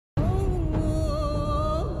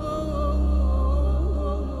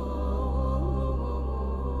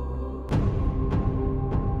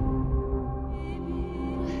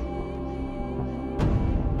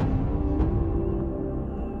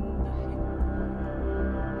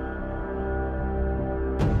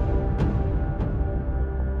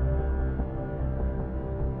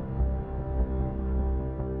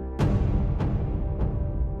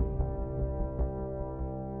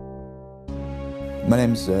My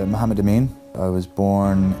name's Mohammed Amin. I was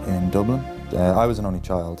born in Dublin. I was an only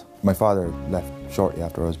child. My father left shortly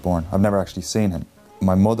after I was born. I've never actually seen him.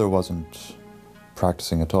 My mother wasn't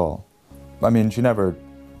practicing at all. I mean, she never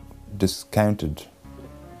discounted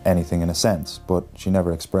anything in a sense, but she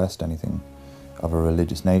never expressed anything of a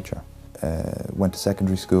religious nature. Went to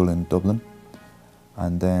secondary school in Dublin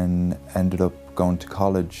and then ended up going to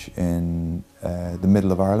college in the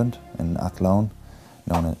middle of Ireland, in Athlone,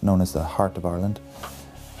 known as the heart of Ireland,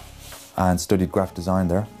 and studied graphic design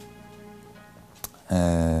there.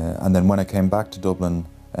 And then when I came back to Dublin,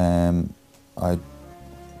 I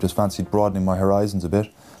just fancied broadening my horizons a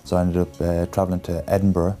bit, so I ended up travelling to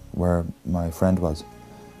Edinburgh, where my friend was,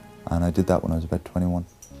 and I did that when I was about 21.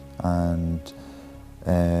 And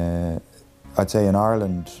I'd say in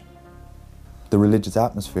Ireland, the religious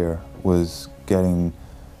atmosphere was getting,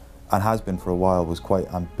 and has been for a while, was quite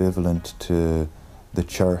ambivalent to the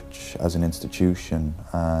church as an institution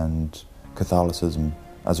and Catholicism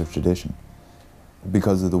as a tradition,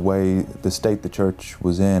 because of the way, the state the church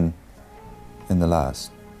was in the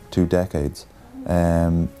last 2 decades.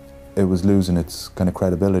 It was losing its kind of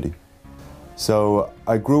credibility. So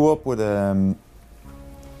I grew up with a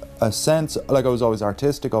sense, like I was always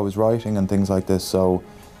artistic, always writing and things like this, so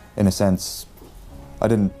in a sense I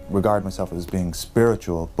didn't regard myself as being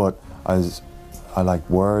spiritual, but I like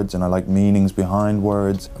words and I like meanings behind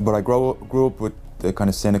words. But I grew up with a kind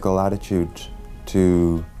of cynical attitude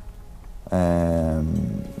to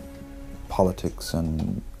politics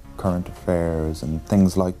and current affairs and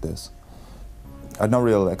things like this. I had no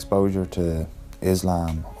real exposure to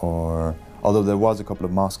Islam, or although there was a couple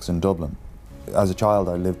of mosques in Dublin. As a child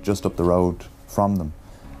I lived just up the road from them,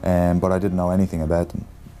 but I didn't know anything about them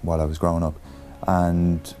while I was growing up.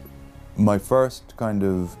 And my first kind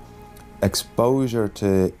of exposure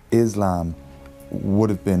to Islam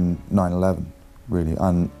would have been 9/11, really.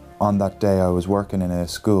 And on that day I was working in a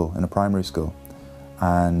school, in a primary school,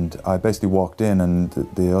 and I basically walked in and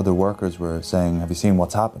the other workers were saying, "Have you seen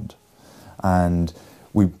what's happened?" And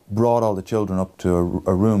we brought all the children up to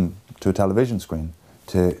a room, to a television screen,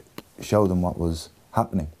 to show them what was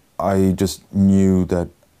happening. I just knew that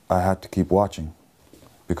I had to keep watching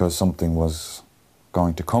because something was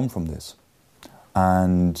going to come from this.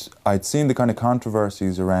 And I'd seen the kind of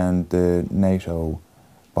controversies around the NATO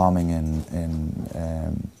bombing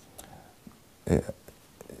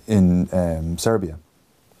in Serbia.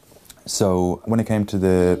 So when it came to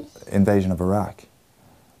the invasion of Iraq,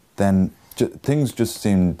 then things just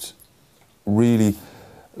seemed really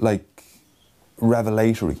like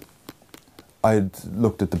revelatory. I'd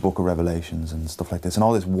looked at the book of Revelations and stuff like this, and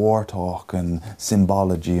all this war talk and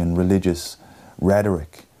symbology and religious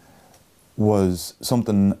rhetoric was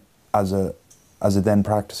something, as a then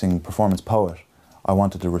practicing performance poet, I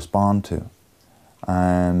wanted to respond to.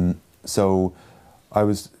 So I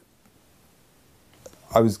was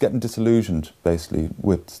getting disillusioned basically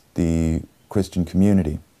with the Christian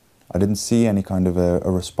community. I didn't see any kind of a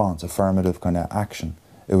response, affirmative kind of action.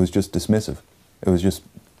 It was just dismissive. It was just,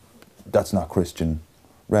 that's not Christian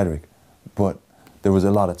rhetoric. But there was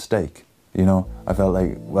a lot at stake, you know? I felt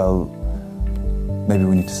like, well, maybe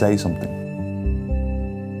we need to say something.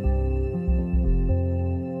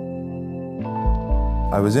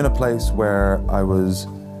 I was in a place where I was,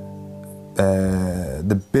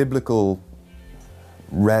 the biblical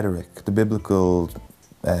rhetoric, the biblical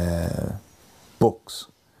books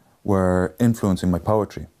were influencing my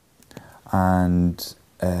poetry. And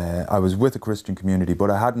I was with a Christian community, but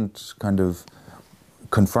I hadn't kind of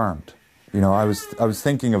confirmed. You know, I was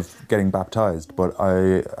thinking of getting baptized, but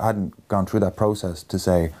I hadn't gone through that process to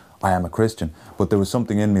say, I am a Christian. But there was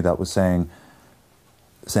something in me that was saying,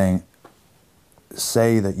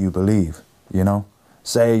 say that you believe, you know?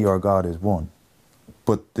 Say your God is one.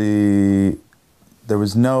 But there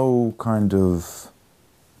was no kind of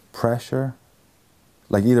pressure,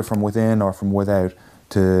 like either from within or from without,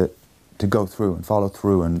 to go through and follow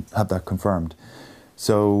through and have that confirmed.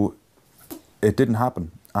 So it didn't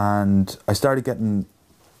happen. And I started getting,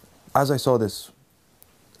 as I saw the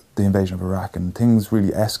invasion of Iraq and things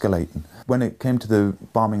really escalating, when it came to the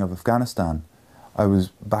bombing of Afghanistan, I was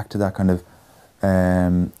back to that kind of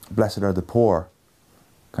blessed are the poor,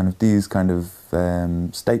 kind of these kind of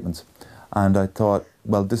statements. And I thought,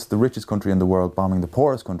 well, this is the richest country in the world bombing the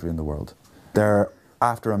poorest country in the world. They're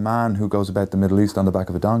after a man who goes about the Middle East on the back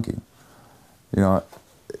of a donkey. You know,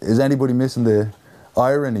 is anybody missing the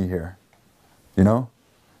irony here? You know,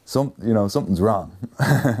 something's wrong.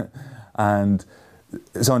 And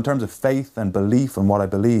so in terms of faith and belief and what I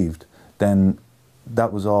believed, then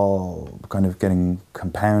that was all kind of getting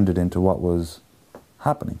compounded into what was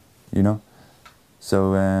happening, you know.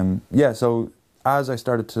 So yeah, so as I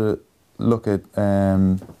started to look at,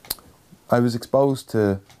 I was exposed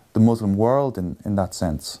to the Muslim world in that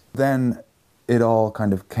sense. Then it all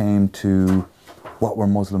kind of came to what were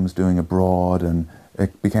Muslims doing abroad, and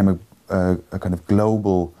it became a kind of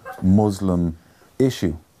global Muslim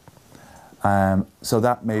issue. So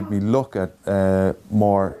that made me look at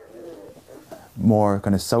more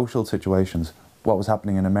kind of social situations. What was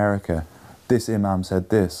happening in America? This imam said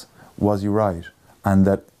this. Was he right? And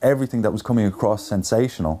that everything that was coming across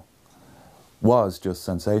sensational was just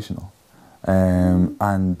sensational.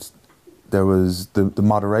 And there was the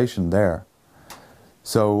moderation there.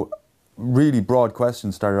 So really broad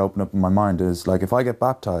questions started opening up in my mind. Is like, if I get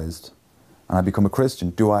baptized and I become a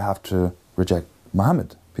Christian, do I have to reject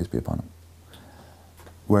Muhammad, peace be upon him?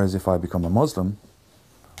 Whereas if I become a Muslim,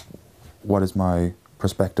 what is my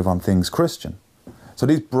perspective on things Christian? So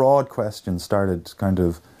these broad questions started kind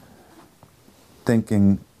of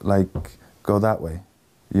thinking, like, go that way,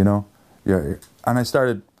 you know? Yeah, and I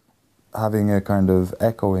started having a kind of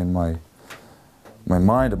echo in my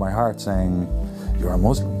mind and my heart saying, you're a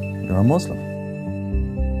Muslim, you're a Muslim.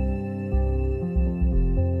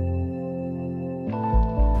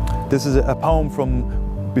 This is a poem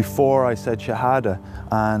from before I said Shahada,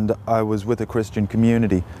 and I was with a Christian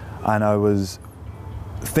community, and I was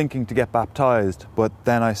thinking to get baptized, but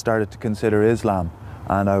then I started to consider Islam,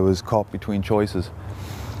 and I was caught between choices.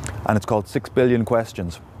 And it's called 6 Billion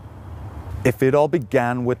Questions. If it all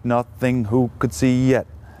began with nothing, who could see yet?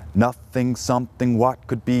 Nothing, something, what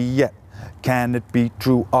could be yet? Can it be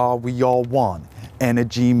true? Are we all one?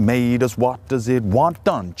 Energy made us, what does it want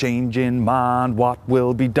done? Change in mind, what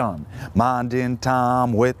will be done? Mind in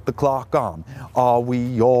time with the clock on. Are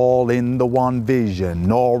we all in the one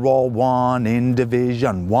vision, or all one in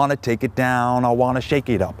division? Wanna take it down, I wanna shake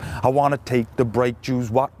it up. I wanna take the break,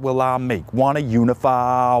 choose what will I make? Wanna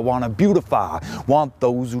unify, I wanna beautify. Want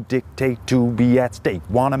those who dictate to be at stake.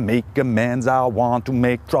 Wanna make amends, I want to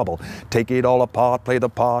make trouble. Take it all apart, play the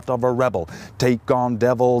part of a rebel. Take on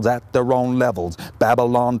devils at their own levels.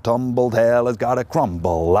 Babylon tumbled, hell has gotta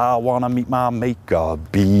crumble. I wanna meet my maker,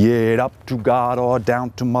 be it up to God or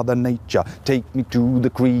down to Mother Nature. Take me to the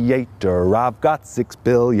Creator. I've got 6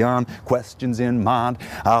 billion questions in mind.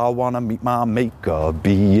 I wanna meet my maker,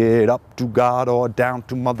 be it up to God or down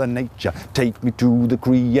to Mother Nature. Take me to the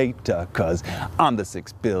Creator, 'cause I'm the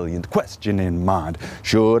 6 billionth question in mind.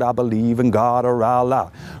 Should I believe in God or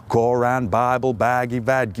Allah? Quran, Bible,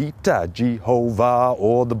 Bhagavad Gita, Jehovah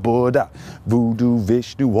or the Buddha, Voodoo,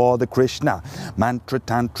 Vishnu or the Krishna, Mantra,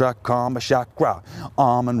 Tantra, Karma, Chakra,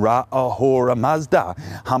 Amun Ra, Ahura, Mazda.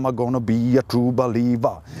 Am I gonna be a true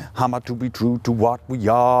believer? Am I to be true to what we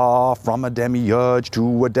are? From a demiurge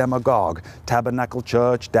to a demagogue, tabernacle,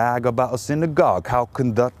 church, Dagobah, a synagogue. How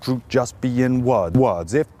can the truth just be in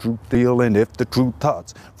words? If truth feeling, if the truth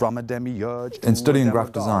thoughts. From a demiurge to in studying a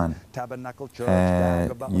graphic design, tabernacle, church,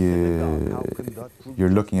 Dagobah, a synagogue. How can the truth you're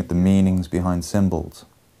just looking at the meanings behind symbols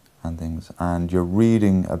and things, and you're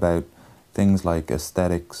reading about things like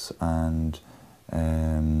aesthetics and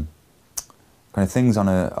kind of things on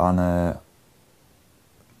a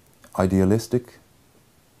idealistic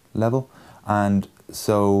level. And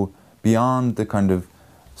so beyond the kind of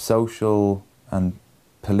social and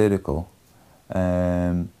political,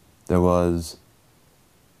 there was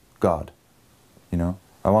God, you know.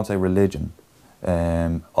 I won't say religion,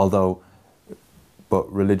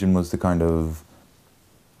 but religion was the kind of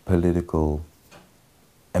political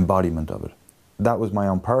embodiment of it. That was my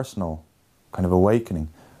own personal kind of awakening.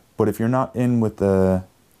 But if you're not in with a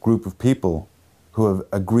group of people who have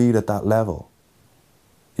agreed at that level,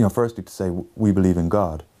 you know, firstly to say, we believe in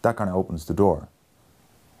God, that kind of opens the door.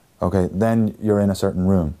 Okay, then you're in a certain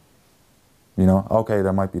room. You know, okay,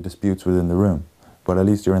 there might be disputes within the room, but at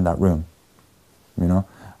least you're in that room, you know?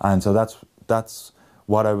 And so that's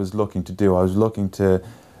what I was looking to do. I was looking to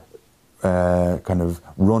kind of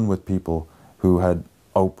run with people who had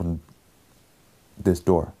opened this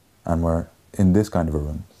door and were in this kind of a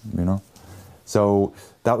room, you know? So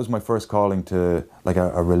that was my first calling to like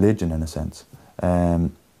a religion in a sense.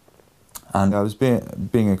 And I was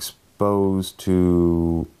being exposed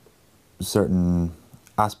to certain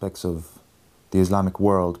aspects of the Islamic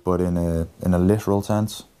world, but in a literal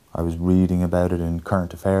sense. I was reading about it in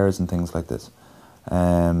current affairs and things like this.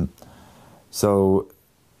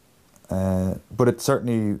 But it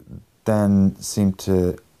certainly then seemed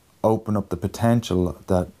to open up the potential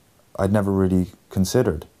that I'd never really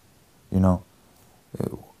considered, you know.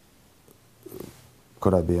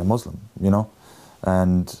 Could I be a Muslim, you know?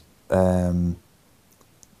 And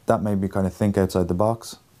that made me kind of think outside the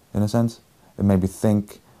box, in a sense. It made me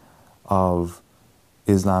think of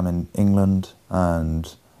Islam in England,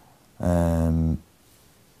 and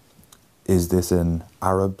is this an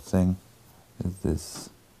Arab thing?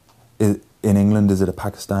 In England, is it a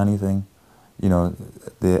Pakistani thing? You know,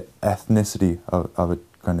 the ethnicity of it,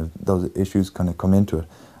 kind of, those issues kind of come into it.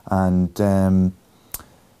 And,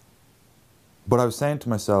 but I was saying to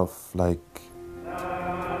myself, like,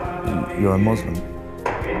 you're a Muslim.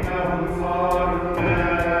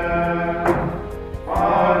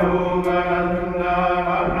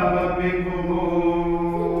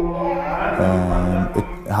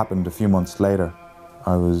 It happened a few months later.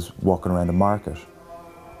 I was walking around a market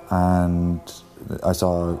and I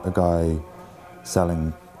saw a guy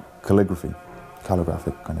selling calligraphic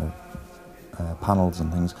kind of panels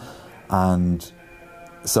and things. And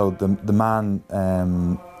so the man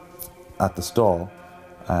at the stall,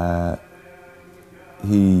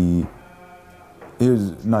 he was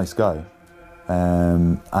a nice guy,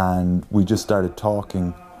 and we just started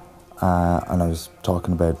talking, and I was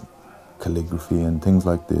talking about calligraphy and things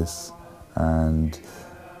like this, and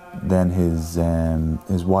then his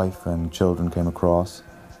wife and children came across,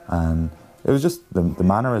 and it was just the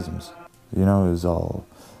mannerisms, you know. It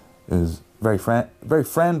was very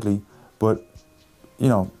friendly, but you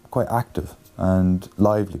know, quite active and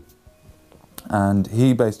lively. And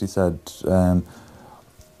he basically said,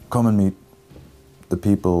 come and meet the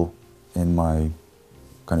people in my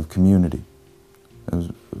kind of community.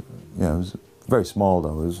 It was very small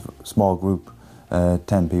though. It was a small group,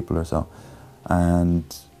 10 people or so. And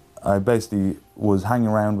I basically was hanging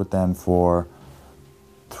around with them for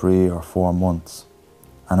 3 or 4 months,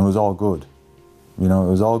 and it was all good. You know,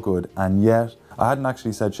 it was all good. And yet, I hadn't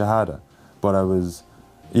actually said Shahada, but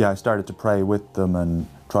I started to pray with them and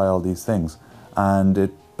try all these things. And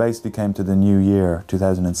it basically came to the new year,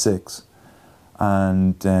 2006.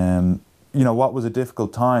 And, you know, what was a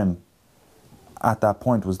difficult time at that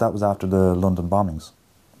point was after the London bombings.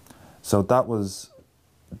 So that was,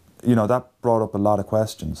 you know, that brought up a lot of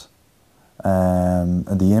questions, and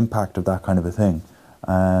the impact of that kind of a thing.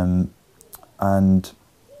 And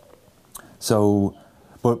so,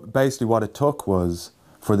 but basically what it took was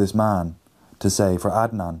for this man to say, for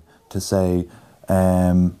Adnan to say,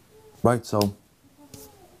 right, so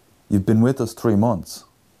you've been with us 3 months.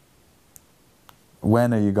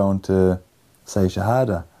 When are you going to say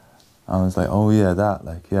Shahada? I was like, oh yeah, that,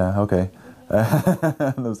 like, yeah, okay.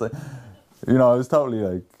 And I was like, you know, I was totally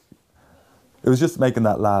like, it was just making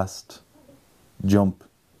that last jump,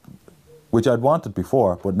 which I'd wanted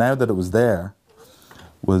before, but now that it was there,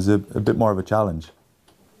 was a bit more of a challenge.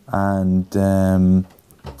 And,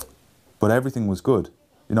 but everything was good.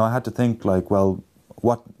 You know, I had to think like, well,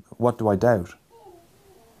 what do I doubt?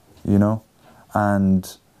 You know?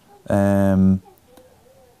 And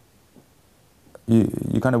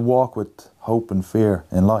you kind of walk with hope and fear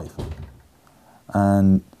in life.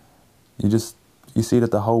 And you see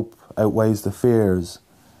that the hope outweighs the fears,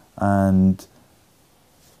 and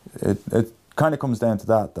it kind of comes down to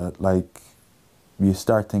that like you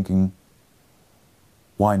start thinking,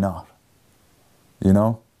 why not? You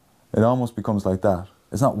know? It almost becomes like that.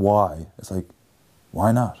 It's not why, it's like,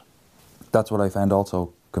 why not? That's what I found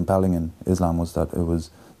also compelling in Islam, was that there was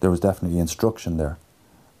definitely instruction there,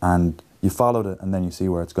 and you followed it and then you see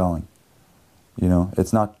where it's going. You know,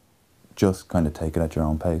 it's not just kind of take it at your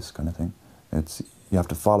own pace kind of thing. You have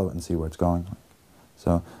to follow it and see where it's going.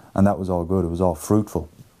 So, and that was all good. It was all fruitful,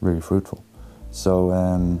 really fruitful. So,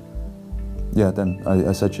 yeah, then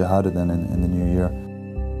I said Shahada then in the new year.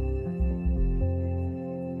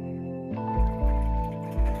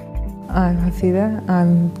 I'm Hafida.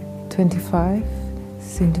 I'm 25,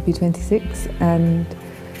 soon to be 26, and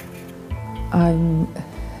I'm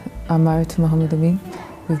married to Muhammad Amin.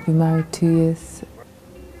 We've been married 2 years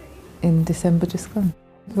in December just gone.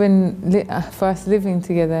 For us living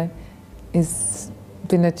together, it's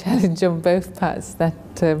been a challenge on both parts. That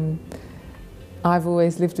I've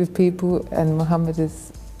always lived with people, and Muhammad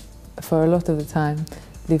has, for a lot of the time,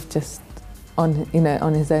 lived just on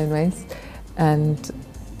his own ways. And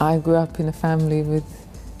I grew up in a family with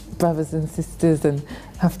brothers and sisters, and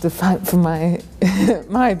have to fight for my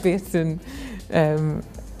my bit, and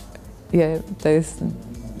yeah, those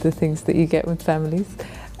the things that you get with families.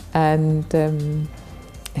 And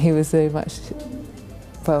he was very much,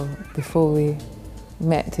 well, before we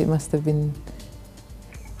met, it must have been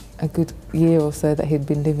a good year or so that he'd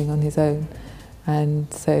been living on his own,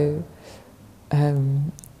 and so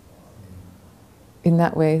in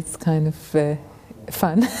that way it's kind of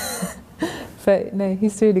fun. But no,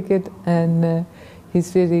 he's really good, and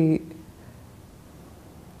he's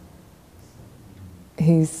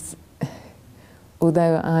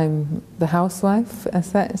although I'm the housewife as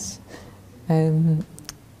such,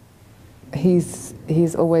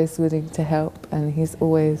 he's always willing to help, and he's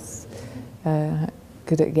always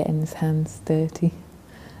good at getting his hands dirty,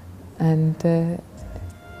 and yeah,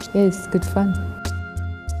 it's good fun.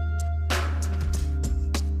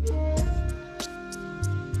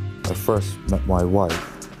 I first met my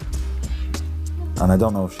wife, and I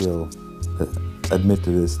don't know if she'll admit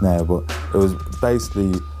to this now, but it was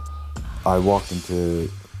basically, I walked into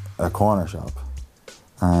a corner shop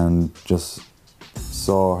and just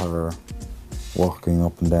saw her walking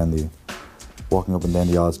up and down the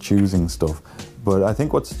aisles choosing stuff. But I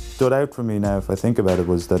think what stood out for me now, if I think about it,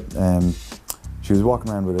 was that she was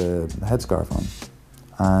walking around with a headscarf on,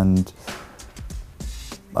 and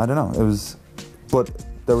I don't know, but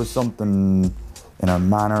there was something in her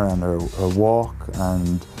manner and her walk,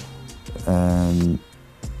 and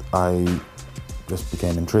I just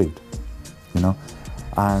became intrigued, you know.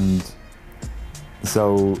 And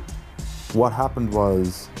so what happened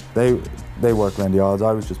was they worked around the aisles.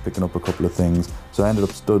 I was just picking up a couple of things, so I ended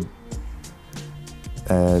up stood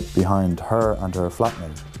behind her and her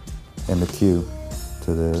flatmate in the queue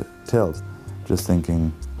to the tills, just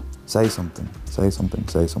thinking, say something, say something,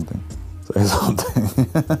 say something, say something.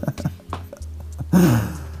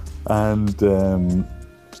 And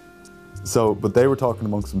so, but they were talking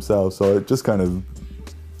amongst themselves, so it just kind of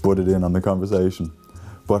butted in on the conversation.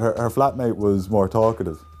 But her flatmate was more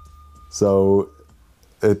talkative, so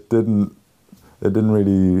it didn't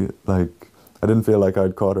really, like, I didn't feel like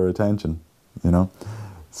I'd caught her attention, you know.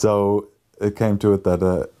 So it came to it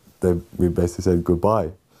that we basically said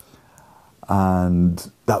goodbye, and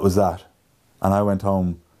that was that. And I went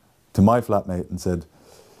home to my flatmate and said,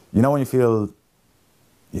 you know when you feel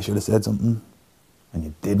you should have said something and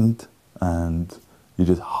you didn't, and you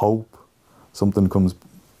just hope something comes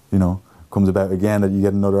about again, that you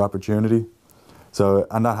get another opportunity. So,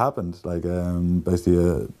 and that happened, like,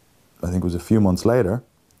 basically, I think it was a few months later,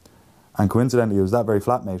 and coincidentally it was that very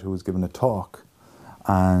flatmate who was giving a talk,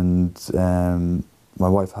 and my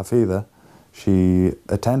wife Hafida, she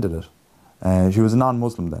attended it. She was a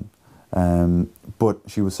non-Muslim then, but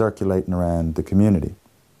she was circulating around the community.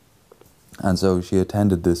 And so she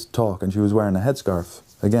attended this talk, and she was wearing a headscarf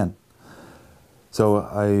again. So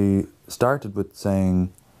I started with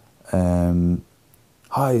saying,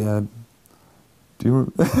 hi, do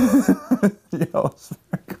you, you know,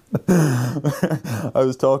 I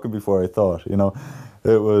was talking before I thought, you know,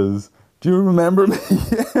 it was, do you remember me?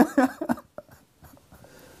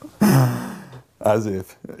 As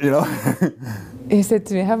if, you know. He said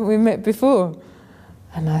to me, haven't we met before?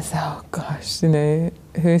 And I said, oh gosh, you know,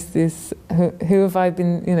 who's this? Who have I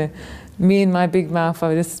been, you know, me and my big mouth, I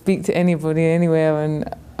would just speak to anybody, anywhere,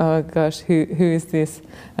 and oh gosh, who is this?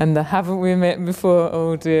 And the haven't we met before?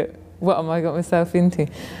 Oh dear, what have I got myself into?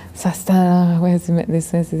 So I started, where has he met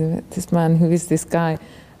this? Where's he met this man? Who is this guy?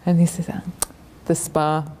 And he said, the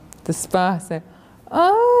spa. The spa. I said,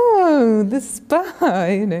 oh, the spa,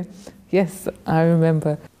 you know. Yes, I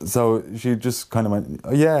remember. So she just kind of went,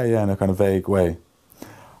 oh, yeah, in a kind of vague way.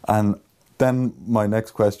 And then my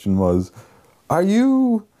next question was, were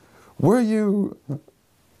you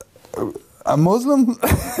a Muslim?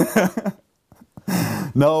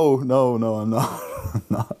 No, I'm not. I'm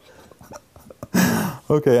not.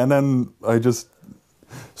 Okay, and then I just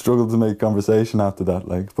struggled to make conversation after that,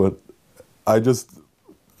 like, but I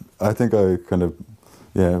think I kind of,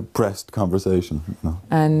 yeah, pressed conversation, you know.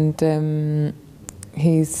 And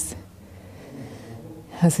he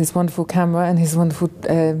has his wonderful camera and his wonderful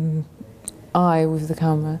eye with the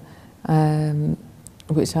camera,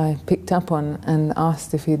 which I picked up on and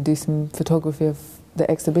asked if he'd do some photography of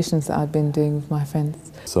the exhibitions that I'd been doing with my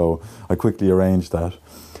friends. So I quickly arranged that,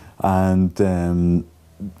 and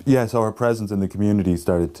yeah, so our presence in the community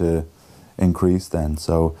started to increase then.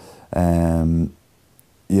 So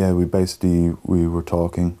yeah, we were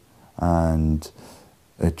talking, and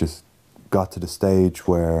it just got to the stage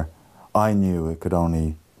where I knew it could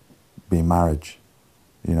only be marriage.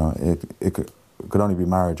 You know, it could only be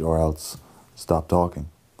marriage or else stop talking.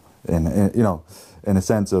 In you know, in a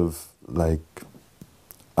sense of like,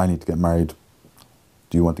 I need to get married.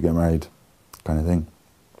 Do you want to get married? Kind of thing.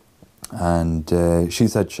 And she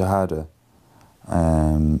said Shahada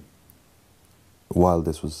while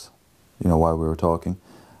this was, you know, while we were talking.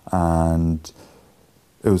 And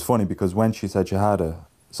it was funny because when she said Shahada,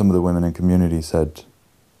 some of the women in community said,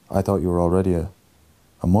 I thought you were already a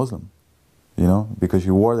Muslim, you know, because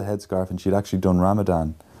she wore the headscarf and she'd actually done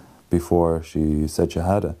Ramadan before she said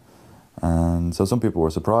Shahada. And so some people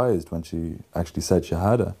were surprised when she actually said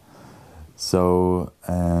Shahada. So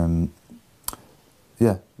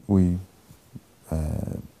yeah, we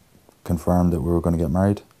confirmed that we were going to get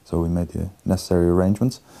married, so we made the necessary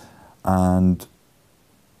arrangements. And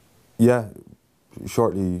yeah,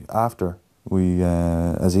 shortly after,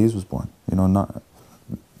 Aziz was born. You know, not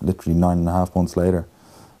literally 9.5 months later,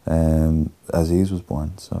 Aziz was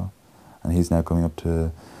born. So, and he's now coming up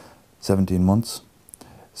to 17 months.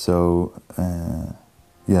 So,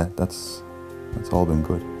 yeah, that's all been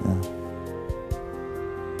good. Yeah.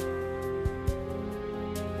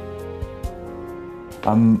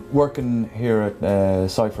 I'm working here at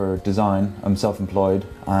Cypher Design. I'm self-employed,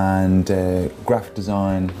 and graphic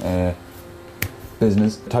design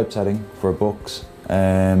business, typesetting for books,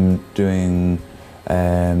 doing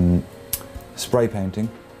spray painting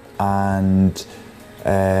and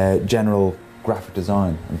general graphic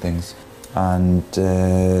design and things. And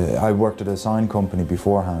I worked at a sign company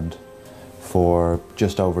beforehand for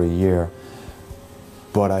just over a year,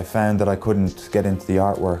 but I found that I couldn't get into the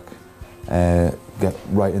artwork, get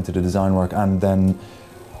right into the design work, and then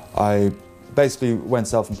I basically went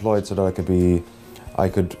self-employed so that I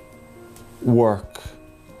could work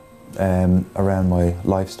around my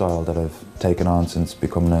lifestyle that I've taken on since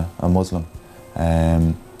becoming a Muslim.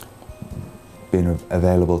 Being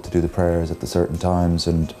available to do the prayers at the certain times.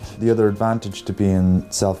 And the other advantage to being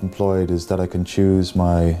self-employed is that I can choose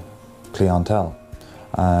my clientele.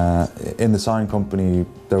 In the sign company,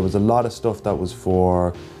 there was a lot of stuff that was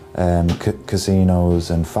for casinos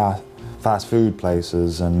and fast food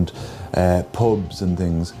places and pubs and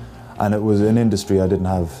things, and it was an industry I didn't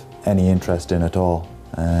have any interest in at all.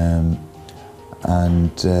 I'm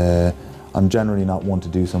generally not one to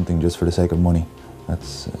do something just for the sake of money. That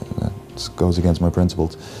goes against my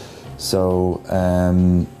principles. So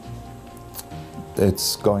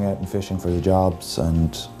it's going out and fishing for the jobs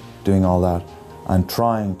and doing all that, and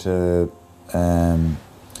trying to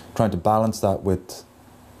balance that with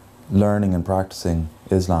learning and practicing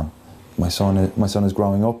Islam. My son is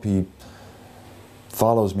growing up. He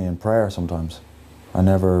follows me in prayer sometimes. I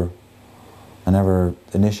never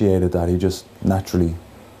initiated that. He just naturally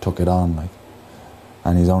took it on, like,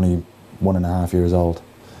 and he's only 1.5 years old.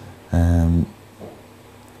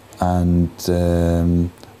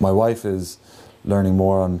 My wife is learning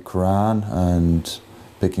more on Quran and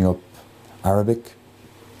picking up Arabic,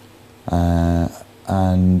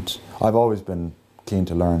 and I've always been keen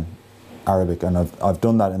to learn Arabic, and I've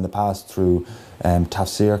done that in the past through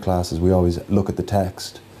tafsir classes. We always look at the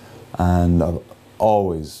text, and I've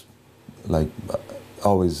always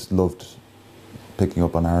loved picking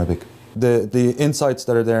up on Arabic. The insights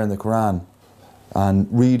that are there in the Quran, and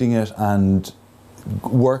reading it and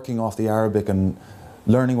working off the Arabic and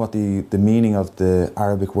learning what the meaning of the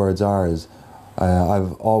Arabic words are is,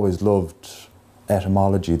 I've always loved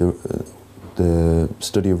etymology, the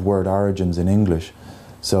study of word origins in English.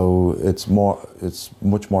 So it's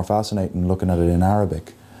much more fascinating looking at it in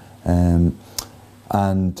Arabic. Then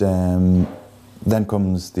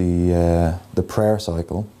comes the prayer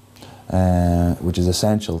cycle, which is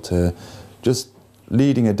essential to just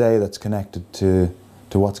leading a day that's connected to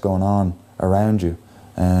what's going on around you.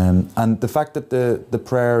 And the fact that the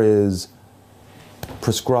prayer is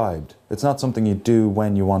prescribed, it's not something you do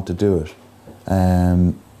when you want to do it.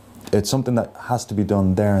 It's something that has to be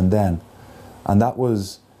done there and then. And that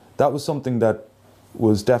was something that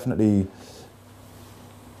was definitely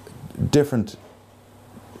different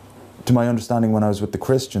to my understanding when I was with the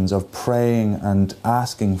Christians, of praying and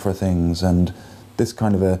asking for things, and this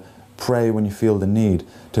kind of a pray when you feel the need.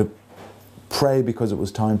 To pray because it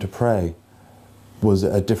was time to pray was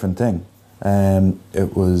a different thing.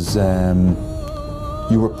 It was,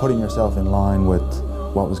 you were putting yourself in line with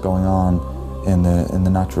what was going on in the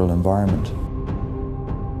natural environment.